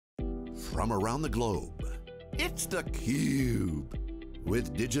from around the globe. It's theCUBE,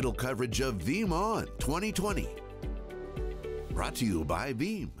 with digital coverage of VeeamON 2020. Brought to you by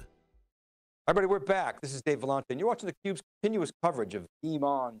Veeam. Everybody, we're back. This is Dave Vellante, and you're watching theCUBE's continuous coverage of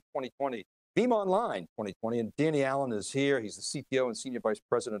VeeamON 2020. Veeam Online 2020, and Allan is here. He's the CTO and Senior Vice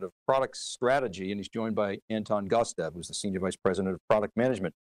President of Product Strategy, and he's joined by Anton Gostev, who's the Senior Vice President of Product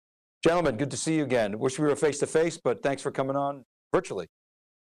Management. Gentlemen, good to see you again. Wish we were face-to-face, but thanks for coming on virtually.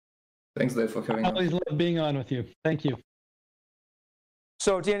 Thanks, Dave, for having me. I always love being on with you. Thank you.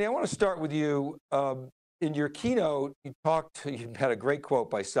 So, Danny, I want to start with you. In your keynote, you had a great quote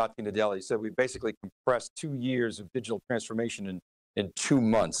by Satya Nadella. He said, we basically compressed 2 years of digital transformation in 2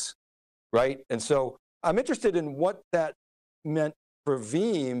 months. Right? And so I'm interested in what that meant for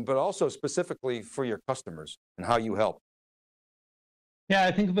Veeam, but also specifically for your customers and how you help. Yeah,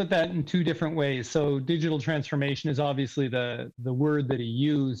 I think about that in 2 different ways. So digital transformation is obviously the word that he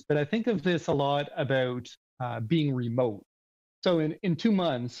used, but I think of this a lot about being remote. So in 2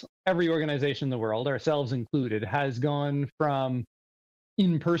 months, every organization in the world, ourselves included, has gone from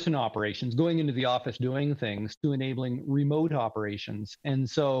in-person operations, going into the office doing things, to enabling remote operations. And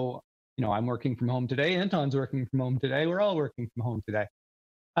so I'm working from home today, Anton's working from home today, we're all working from home today.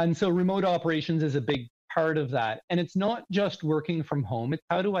 And so remote operations is a big part of that. And it's not just working from home, it's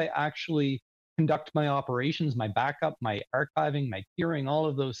how do I actually conduct my operations, my backup, my archiving, my tiering, all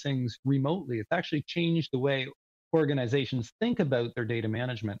of those things remotely. It's actually changed the way organizations think about their data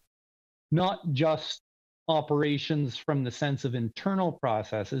management. Not just operations from the sense of internal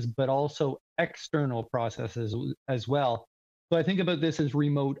processes, but also external processes as well. So I think about this as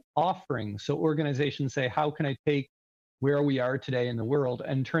remote offerings. So organizations say, how can I take where we are today in the world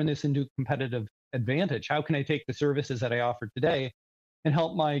and turn this into competitive advantage? How can I take the services that I offer today and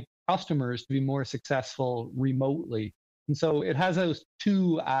help my customers to be more successful remotely? And so it has those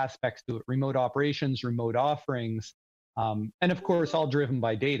 2 aspects to it: remote operations, remote offerings, and of course, all driven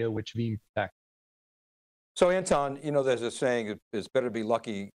by data, which Veeam protects. So Anton, there's a saying, it's better to be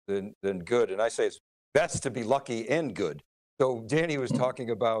lucky than good. And I say it's best to be lucky and good. So Danny was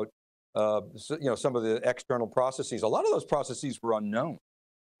talking about, some of the external processes. A lot of those processes were unknown,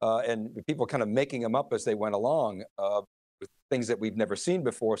 and people kind of making them up as they went along with things that we've never seen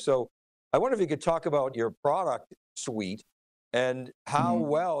before. So I wonder if you could talk about your product suite and how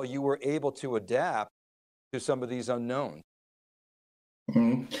well you were able to adapt to some of these unknowns.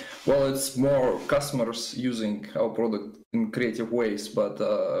 Well, it's more customers using our product in creative ways,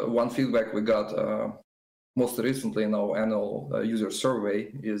 but one feedback we got most recently in our annual user survey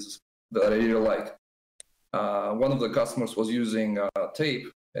is that I really like. One of the customers was using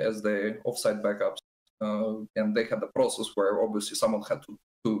tape as the offsite backups, and they had the process where obviously someone had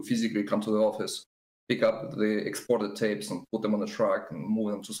to physically come to the office, pick up the exported tapes and put them on a truck and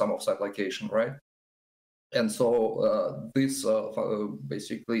move them to some offsite location, right? And so this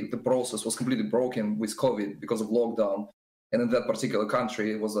basically the process was completely broken with COVID because of lockdown. And in that particular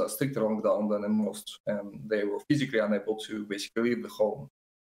country, it was a stricter lockdown than in most, and they were physically unable to basically leave the home.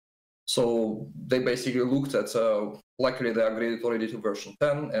 So they basically looked at, luckily they upgraded already to version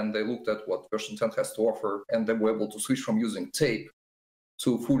 10, and they looked at what version 10 has to offer, and they were able to switch from using tape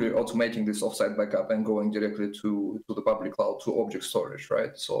to fully automating this offsite backup and going directly to the public cloud, to object storage,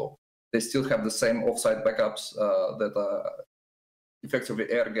 right? So they still have the same offsite backups that are effectively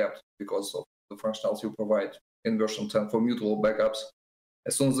air-gapped because of the functionality we provide in version 10 for mutable backups.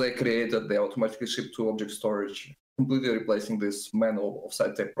 As soon as they create it, they automatically ship to object storage, completely replacing this manual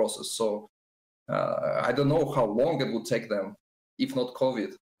offsite tape process. So I don't know how long it would take them, if not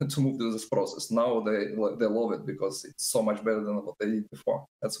COVID, to move to this process. Now they love it because it's so much better than what they did before.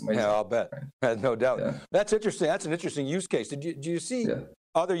 That's amazing. Yeah, I'll bet. Right? No doubt. Yeah. That's interesting. That's an interesting use case. Do you see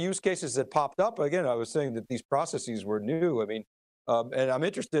other use cases that popped up? Again, I was saying that these processes were new. I mean, and I'm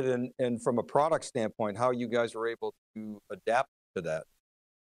interested in from a product standpoint, how you guys were able to adapt to that.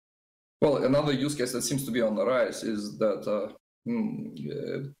 Well, another use case that seems to be on the rise is that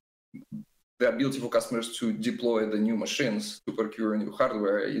the ability for customers to deploy the new machines to procure new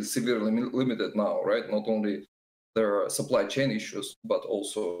hardware is severely limited now, right? Not only there are supply chain issues, but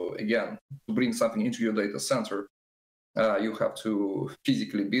also, again, to bring something into your data center, you have to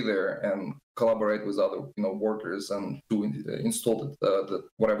physically be there and collaborate with other workers and to install the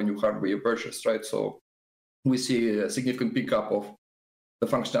whatever new hardware you purchased, right? So we see a significant pickup of the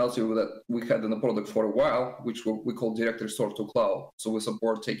functionality that we had in the product for a while, which we call direct restore to cloud. So we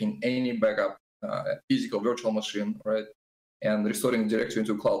support taking any backup, physical virtual machine, right, and restoring directly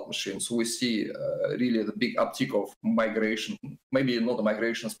into a cloud machine. So we see really the big uptick of migration, maybe not the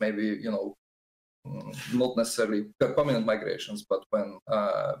migrations, maybe, not necessarily permanent migrations, but when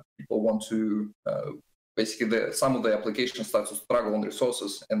people want to, basically some of the applications start to struggle on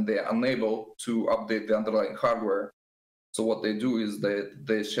resources and they're unable to update the underlying hardware. So what they do is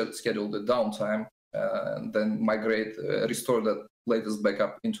they schedule the downtime and then migrate, restore that latest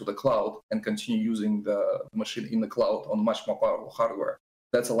backup into the cloud and continue using the machine in the cloud on much more powerful hardware.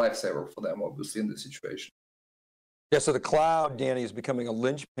 That's a lifesaver for them, obviously, in this situation. Yeah, so the cloud, Danny, is becoming a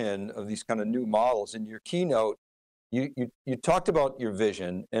linchpin of these kind of new models. In your keynote, you talked about your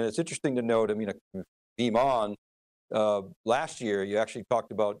vision, and it's interesting to note, I mean, VeeamON, last year, you actually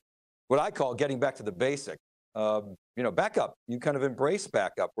talked about what I call getting back to the basic. Backup, you kind of embrace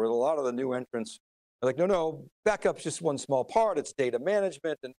backup, where a lot of the new entrants are like, no, backup's just one small part, it's data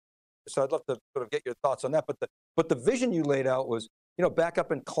management. And so I'd love to sort of get your thoughts on that. But the vision you laid out was, backup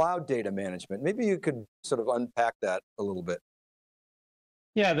and cloud data management. Maybe you could sort of unpack that a little bit.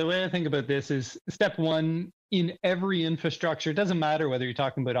 Yeah, the way I think about this is step one in every infrastructure, it doesn't matter whether you're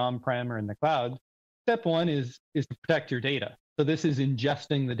talking about on-prem or in the cloud, step one is to protect your data. So this is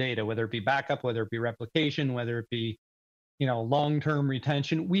ingesting the data, whether it be backup, whether it be replication, whether it be long-term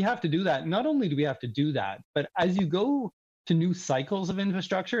retention. We have to do that. Not only do we have to do that, but as you go to new cycles of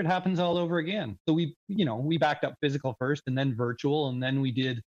infrastructure, it happens all over again. So we backed up physical first and then virtual, and then we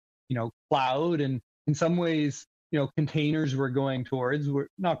did, cloud. And in some ways, containers we're going towards, we're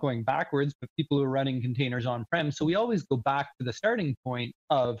not going backwards, but people who are running containers on-prem. So we always go back to the starting point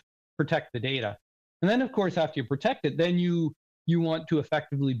of protect the data. And then of course, after you protect it, then you want to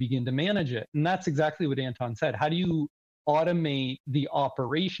effectively begin to manage it. And that's exactly what Anton said. How do you automate the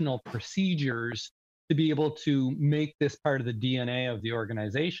operational procedures to be able to make this part of the DNA of the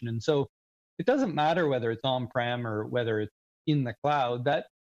organization? And so it doesn't matter whether it's on-prem or whether it's in the cloud, that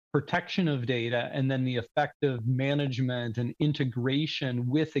protection of data and then the effective management and integration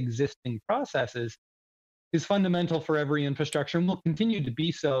with existing processes is fundamental for every infrastructure and will continue to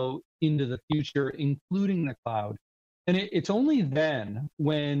be so into the future, including the cloud. And it's only then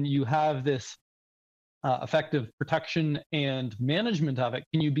when you have this effective protection and management of it,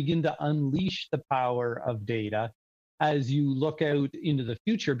 can you begin to unleash the power of data as you look out into the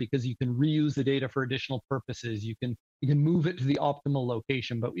future, because you can reuse the data for additional purposes. You can move it to the optimal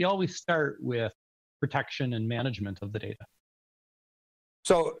location, but we always start with protection and management of the data.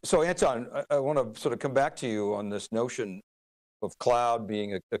 So Anton, I want to sort of come back to you on this notion of cloud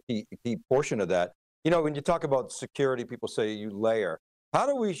being a key portion of that. When you talk about security, people say you layer.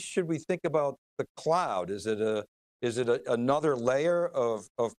 Should we think about the cloud? Is it another layer of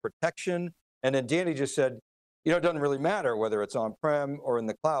protection? And then Danny just said, it doesn't really matter whether it's on-prem or in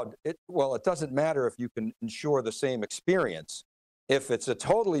the cloud. It doesn't matter if you can ensure the same experience. If it's a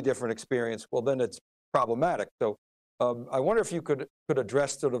totally different experience, well, then it's problematic. So I wonder if you could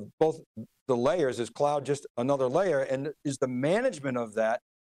address sort of both the layers. Is cloud just another layer? And is the management of that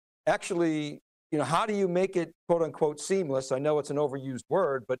actually, how do you make it quote unquote seamless? I know it's an overused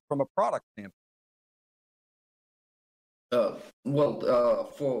word, but from a product standpoint.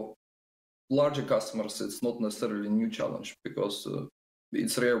 For larger customers, it's not necessarily a new challenge, because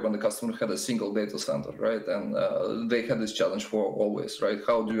it's rare when the customer had a single data center, right? And they had this challenge for always, right?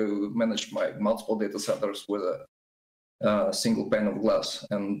 How do you manage my multiple data centers with a single pane of glass?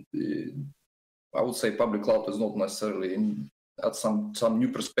 And I would say public cloud is not necessarily at some new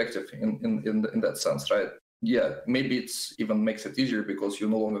perspective in that sense, right? Yeah, maybe it's even makes it easier because you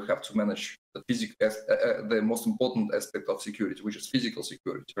no longer have to manage the most important aspect of security, which is physical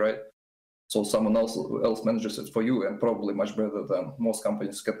security, right? So someone else manages it for you, and probably much better than most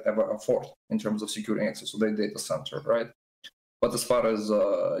companies could ever afford in terms of securing access to their data center, right? But as far as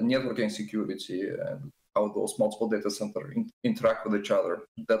networking security and how those multiple data centers interact with each other,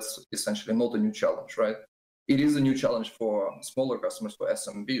 that's essentially not a new challenge, right? It is a new challenge for smaller customers, for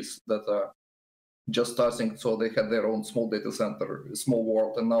SMBs that are just starting. So they had their own small data center, small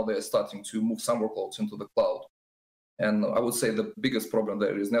world, and now they're starting to move some workloads into the cloud. And I would say the biggest problem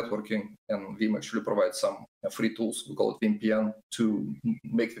there is networking, and Veeam actually provides some free tools, we call it VeeamPN, to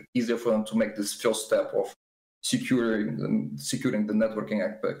make it easier for them to make this first step of securing the networking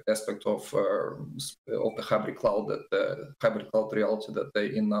aspect of the hybrid cloud, hybrid cloud reality that they're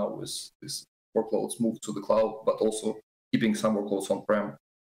in now, with these workloads moved to the cloud, but also keeping some workloads on-prem.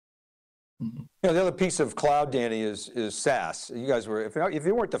 Mm-hmm. The other piece of cloud, Danny, is SaaS. You guys were, if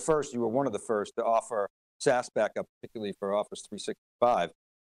you weren't the first, you were one of the first to offer SaaS backup, particularly for Office 365.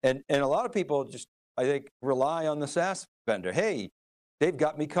 And a lot of people just, I think, rely on the SaaS vendor. Hey, they've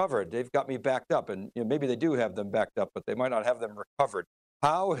got me covered. They've got me backed up. And maybe they do have them backed up, but they might not have them recovered.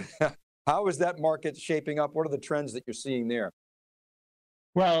 How is that market shaping up? What are the trends that you're seeing there?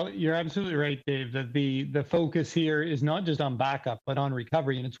 Well, you're absolutely right, Dave, that the focus here is not just on backup, but on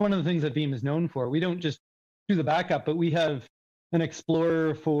recovery. And it's one of the things that Veeam is known for. We don't just do the backup, but we have an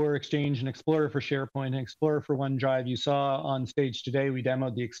Explorer for Exchange, an Explorer for SharePoint, an Explorer for OneDrive. You saw on stage today, we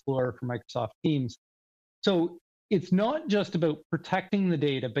demoed the Explorer for Microsoft Teams. So it's not just about protecting the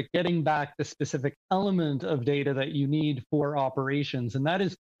data, but getting back the specific element of data that you need for operations. And that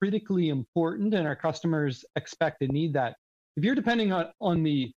is critically important, and our customers expect and need that. If you're depending on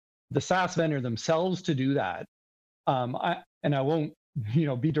the SaaS vendor themselves to do that, I won't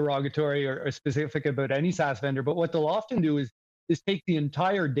be derogatory or specific about any SaaS vendor, but what they'll often do is take the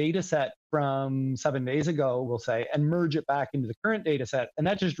entire data set from 7 days ago, we'll say, and merge it back into the current data set. And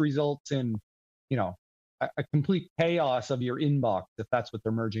that just results in, a complete chaos of your inbox if that's what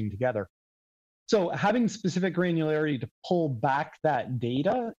they're merging together. So having specific granularity to pull back that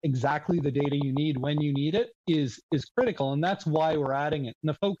data, exactly the data you need when you need it, is critical. And that's why we're adding it. And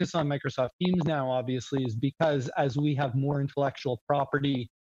the focus on Microsoft Teams now, obviously, is because as we have more intellectual property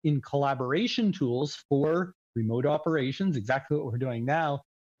in collaboration tools for remote operations, exactly what we're doing now,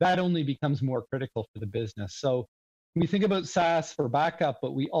 that only becomes more critical for the business. So we think about SaaS for backup,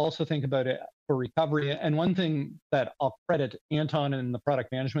 but we also think about it for recovery. And one thing that I'll credit Anton and the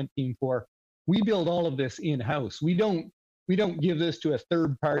product management team for, we build all of this in-house. We don't give this to a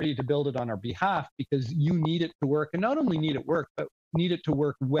third party to build it on our behalf, because you need it to work, and not only need it work, but need it to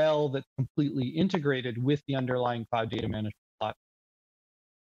work well, that's completely integrated with the underlying cloud data management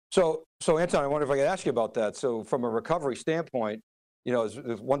platform. So Anton, I wonder if I could ask you about that. So from a recovery standpoint, there's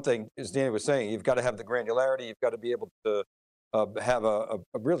one thing, as Danny was saying, you've got to have the granularity, you've got to be able to have a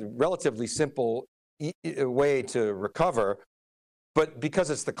really relatively simple way to recover. But because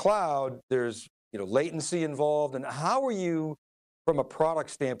it's the cloud, there's latency involved. And how are you, from a product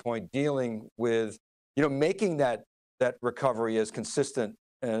standpoint, dealing with making that recovery as consistent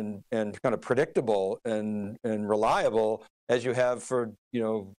and kind of predictable and reliable as you have for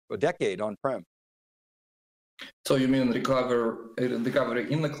a decade on-prem? So you mean recovery in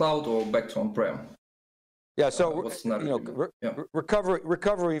the cloud or back to on-prem? Yeah. So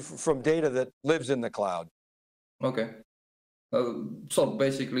recovery from data that lives in the cloud. Okay. So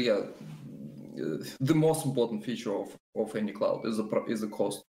basically, the most important feature of any cloud is the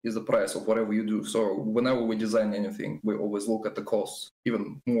cost, is the price of whatever you do. So whenever we design anything, we always look at the costs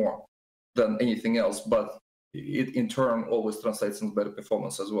even more than anything else, but it in turn always translates into better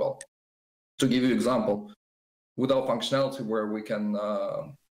performance as well. To give you an example, with our functionality where we can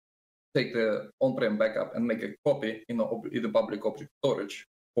take the on-prem backup and make a copy in the public object storage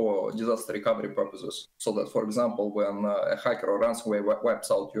for disaster recovery purposes, so that, for example, when a hacker or ransomware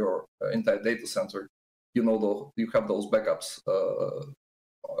wipes out your entire data center, you have those backups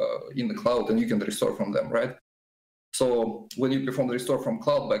in the cloud and you can restore from them, right? So when you perform the restore from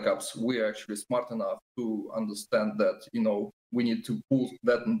cloud backups, we are actually smart enough to understand that we need to pull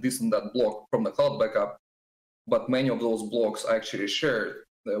that and this and that block from the cloud backup, but many of those blocks are actually shared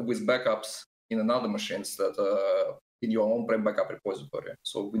with backups in another machines that in your on-prem backup repository.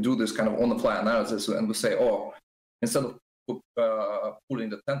 So we do this kind of on-the-fly analysis, and we say, instead of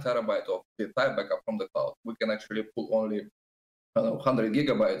pulling the 10 terabyte of the entire backup from the cloud, we can actually pull only 100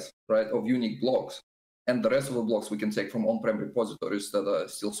 gigabytes, right, of unique blocks, and the rest of the blocks we can take from on-prem repositories that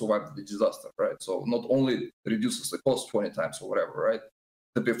still survived the disaster, right? So not only reduces the cost 20 times or whatever, right?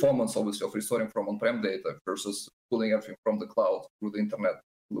 The performance, obviously, of restoring from on-prem data versus pulling everything from the cloud through the internet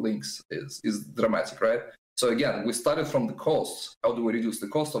links is dramatic, right? So again, we started from the costs. How do we reduce the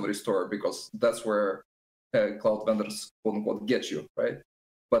cost of a restore? Because that's where cloud vendors, quote unquote, get you, right?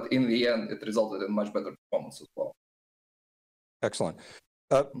 But in the end, it resulted in much better performance as well. Excellent.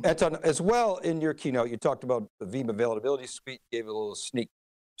 Anton, as well, in your keynote, you talked about the Veeam Availability Suite, gave a little sneak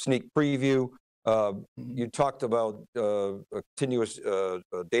preview. You talked about continuous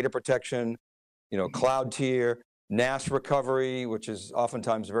data protection, cloud tier, NAS recovery, which is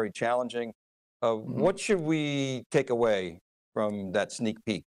oftentimes very challenging. What should we take away from that sneak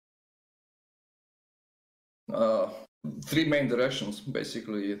peek? Three main directions,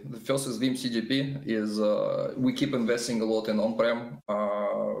 basically. The first is Veeam CDP. We keep investing a lot in on-prem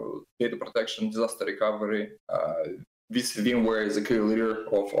data protection, disaster recovery. VMware is a clear leader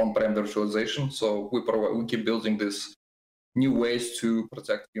of on-prem virtualization, so we keep building these new ways to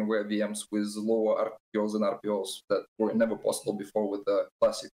protect VMware VMs with lower RPOs and RPOs that were never possible before with the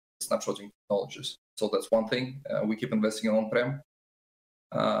classic snapshotting technologies. So that's one thing. We keep investing in on-prem.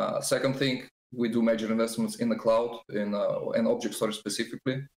 Second thing, we do major investments in the cloud, in object storage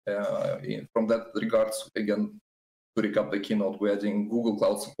specifically. From that regards, again, to recap the keynote, we're adding Google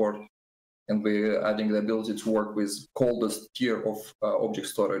Cloud support and we're adding the ability to work with coldest tier of object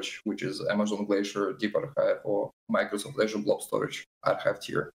storage, which is Amazon Glacier Deep Archive or Microsoft Azure Blob Storage Archive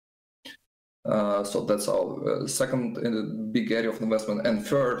tier. So that's our second big area of investment. And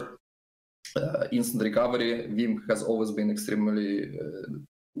third, instant recovery. Veeam has always been extremely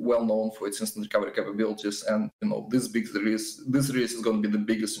well known for its instant recovery capabilities, and this release is going to be the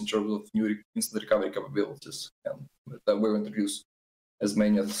biggest in terms of new instant recovery capabilities, and that we'll introduce as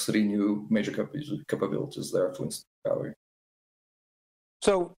many as 3 new major capabilities there for instant recovery.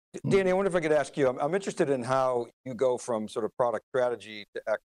 So, Danny, I wonder if I could ask you, I'm interested in how you go from sort of product strategy to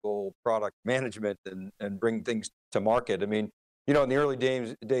actual product management and bring things to market. I mean, in the early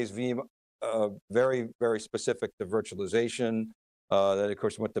days Veeam, very, very specific to virtualization, that of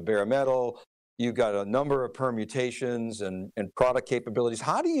course went to bare metal. You got a number of permutations and product capabilities.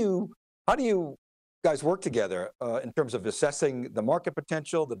 How do you guys work together in terms of assessing the market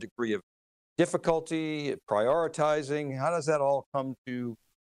potential, the degree of difficulty, prioritizing? How does that all come to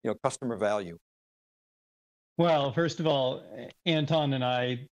customer value? Well, first of all, Anton and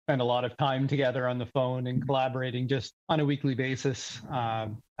I spend a lot of time together on the phone and collaborating just on a weekly basis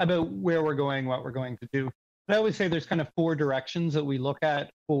about where we're going, what we're going to do. But I always say there's kind of 4 directions that we look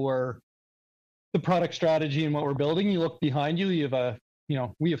at for the product strategy and what we're building. You look behind you, you have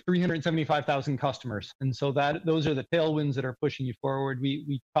we have 375,000 customers. And so those are the tailwinds that are pushing you forward.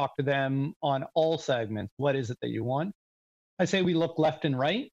 We talk to them on all segments. What is it that you want? I say we look left and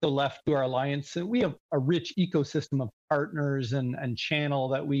right. So left to our alliance. We have a rich ecosystem of partners and channel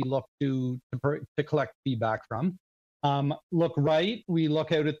that we look to collect feedback from. Look right, we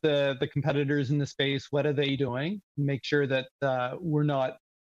look out at the competitors in the space. What are they doing? Make sure that we're not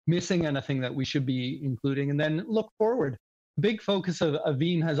missing anything that we should be including. And then look forward. Big focus of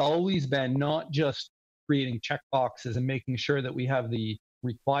Veeam has always been not just creating checkboxes and making sure that we have the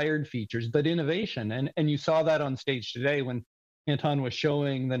required features, but innovation. And you saw that on stage today when Anton was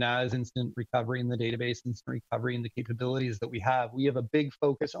showing the NAS instant recovery and the database instant recovery and the capabilities that we have. We have a big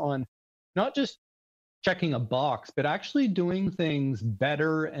focus on not just checking a box, but actually doing things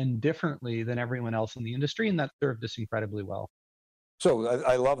better and differently than everyone else in the industry, and that served us incredibly well. So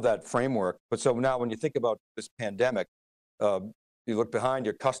I love that framework. But so now when you think about this pandemic, you look behind,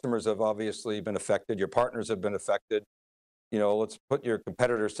 your customers have obviously been affected, your partners have been affected. Let's put your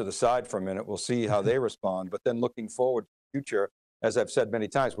competitors to the side for a minute. We'll see how they respond. But then looking forward to the future, as I've said many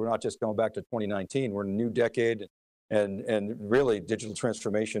times, we're not just going back to 2019, we're in a new decade, and really digital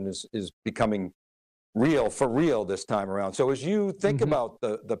transformation is becoming for real this time around. So as you think about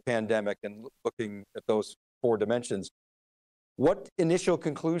the pandemic and looking at those 4 dimensions, what initial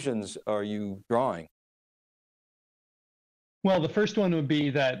conclusions are you drawing? Well, the first one would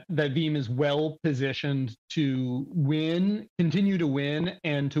be that Veeam is well positioned to win, continue to win,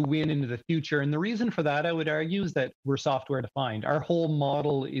 and to win into the future. And the reason for that, I would argue, is that we're software defined. Our whole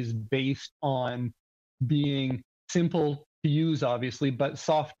model is based on being simple to use, obviously, but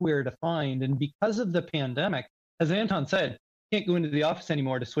software defined. And because of the pandemic, as Anton said, you can't go into the office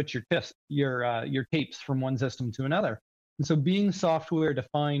anymore to switch your tapes from one system to another. And so being software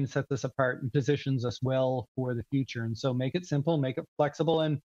defined sets us apart and positions us well for the future. And so make it simple, make it flexible,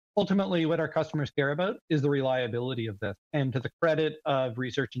 and ultimately what our customers care about is the reliability of this. And to the credit of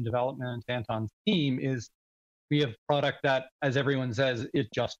research and development and Anton's team is we have product that, as everyone says, it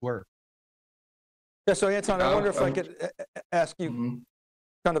just works. Yeah, so Anton, I wonder if I could ask you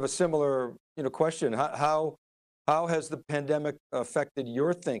kind of a similar question. How has the pandemic affected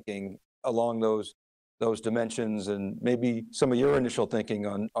your thinking along those dimensions, and maybe some of your initial thinking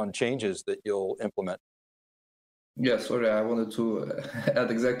on changes that you'll implement? Yeah, sorry, I wanted to add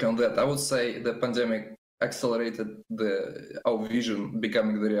exactly on that. I would say the pandemic accelerated our vision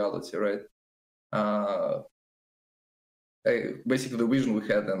becoming the reality, right? Basically, the vision we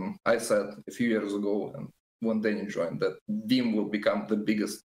had, and I said a few years ago, and when Danny joined, that Veeam will become the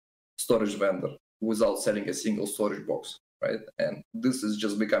biggest storage vendor without selling a single storage box, right? And this is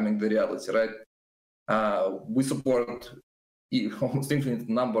just becoming the reality, right? We support almost infinite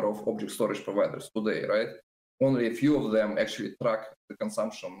number of object storage providers today, right? Only a few of them actually track the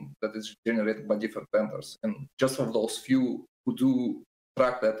consumption that is generated by different vendors. And just for those few who do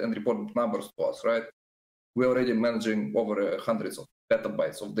track that and report numbers to us, right? We're already managing over hundreds of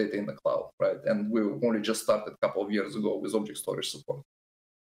petabytes of data in the cloud, right? And we only just started a couple of years ago with object storage support.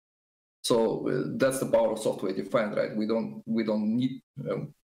 So that's the power of software defined, right? We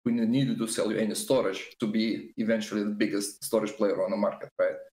needed to sell you any storage to be eventually the biggest storage player on the market,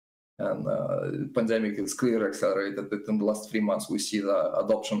 right? And pandemic is clearly accelerated that in the last 3 months we see the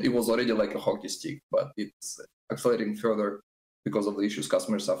adoption. It was already like a hockey stick, but it's accelerating further because of the issues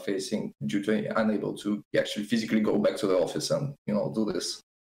customers are facing due to unable to actually physically go back to the office and do this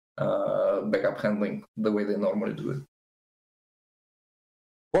backup handling the way they normally do it.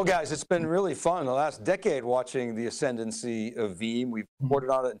 Well, guys, it's been really fun the last decade watching the ascendancy of Veeam. We've reported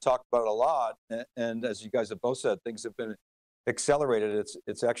on it and talked about it a lot. And as you guys have both said, things have been accelerated.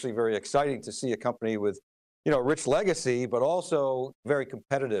 It's actually very exciting to see a company with, rich legacy, but also very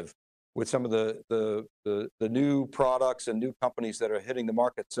competitive with some of the new products and new companies that are hitting the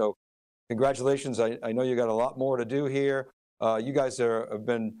market. So congratulations. I know you got a lot more to do here. You guys have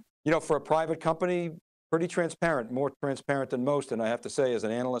been, for a private company, pretty transparent, more transparent than most. And I have to say, as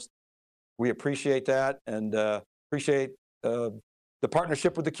an analyst, we appreciate that and appreciate the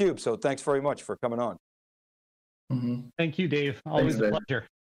partnership with theCUBE. So thanks very much for coming on. Thank you, Dave. Always a pleasure.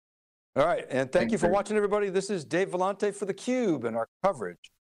 All right, and thank you for watching, everybody. This is Dave Vellante for theCUBE and our coverage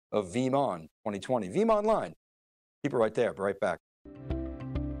of VeeamON 2020. Veeam Online. Keep it right there, be right back.